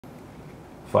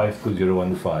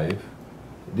52015.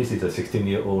 This is a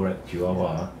 16-year-old, right?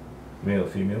 Chihuahua, male or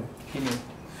female? Female.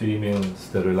 Female,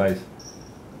 sterilized.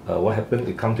 What happened?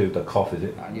 It comes with the cough, is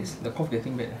it? Yes, the cough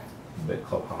getting bad. Bad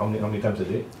cough. How many times a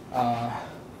day?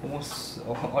 Almost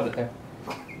all the time.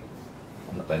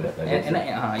 Not like that. At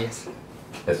night, yes.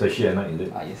 Especially at night, is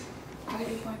it? Yes.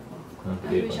 8.4.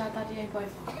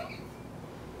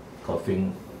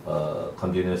 Coughing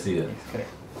continuously. Yes, correct.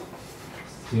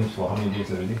 Seems for how many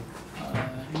days already?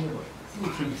 About 2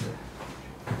 or 3 days.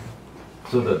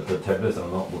 So the tablets are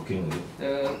not working, is it?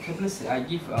 The tablets I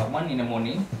give one in the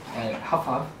morning, half.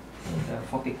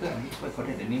 For taker, I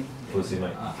forget the name.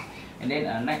 Fusimide. And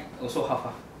then night also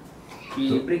half.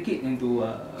 We break it into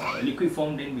liquid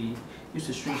form, then we use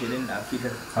the syringe and then feed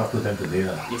her. Half 2 times a day?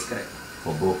 Yes, correct.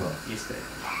 For both? Yes, correct.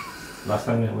 Last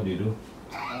time, what did you do?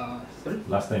 Sorry?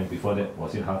 Last time, before that,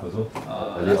 was it half also?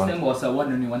 Last time was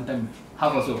one time.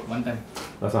 Half also, one time.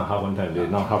 Last time half 1 time a day,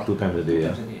 now half 2 times a day. 2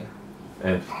 times a day.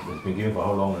 And it's been given for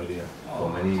how long already? For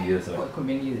many years, right? Quite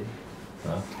many years.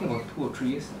 Huh? I think about 2 or 3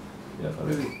 years. Yeah,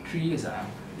 correct. Wait, 3 years.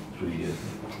 3 years.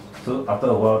 So after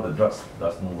a while, the drugs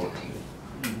doesn't work.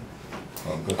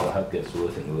 Because the heart gets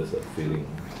worse and worse, the feeling.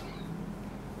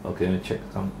 Okay, let me check.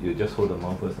 Come, you just hold the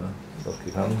mouth first.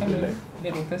 Okay, come, relax.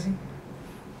 Yeah, doctor, see.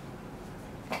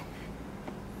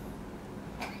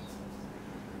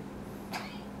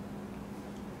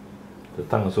 The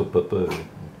tongue also purple.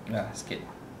 Yeah, scared.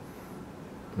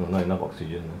 No, not enough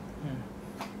oxygen.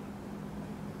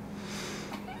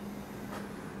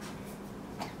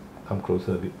 Come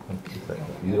closer a bit.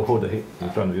 You hold the head in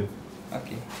front of you.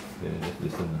 Okay. Yeah, just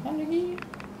listen.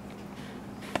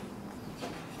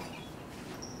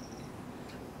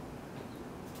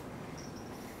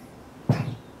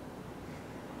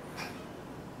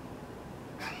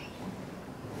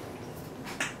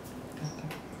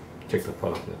 Check the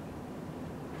pulse there.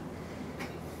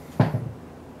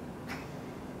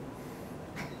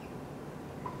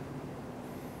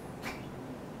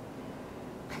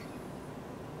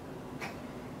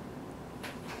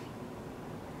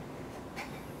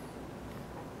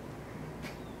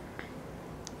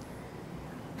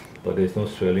 But there's no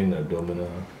swelling in the abdominal.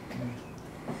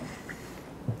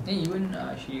 Then even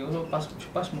she also pass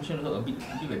motion also a bit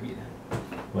by bit.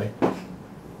 Why?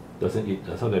 Doesn't eat.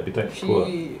 That's how the appetite She poor.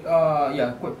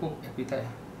 yeah, quite poor appetite.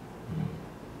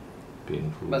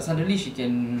 Painful. But suddenly she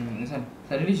can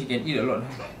eat a lot.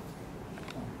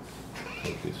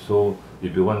 Okay, so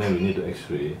if you want, then we need to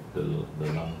X-ray the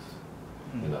lungs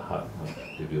and the heart.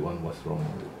 If you want, what's wrong?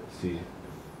 See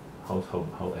how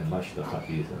enlarged the heart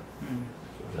is.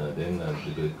 Then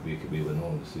we will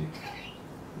know to see.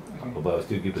 Okay. But I'll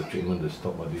still give the treatment to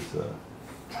stop all this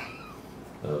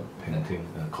panting,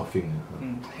 coughing.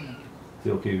 Is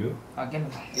it okay with you?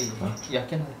 Can. Huh? Yeah,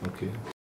 can. Okay.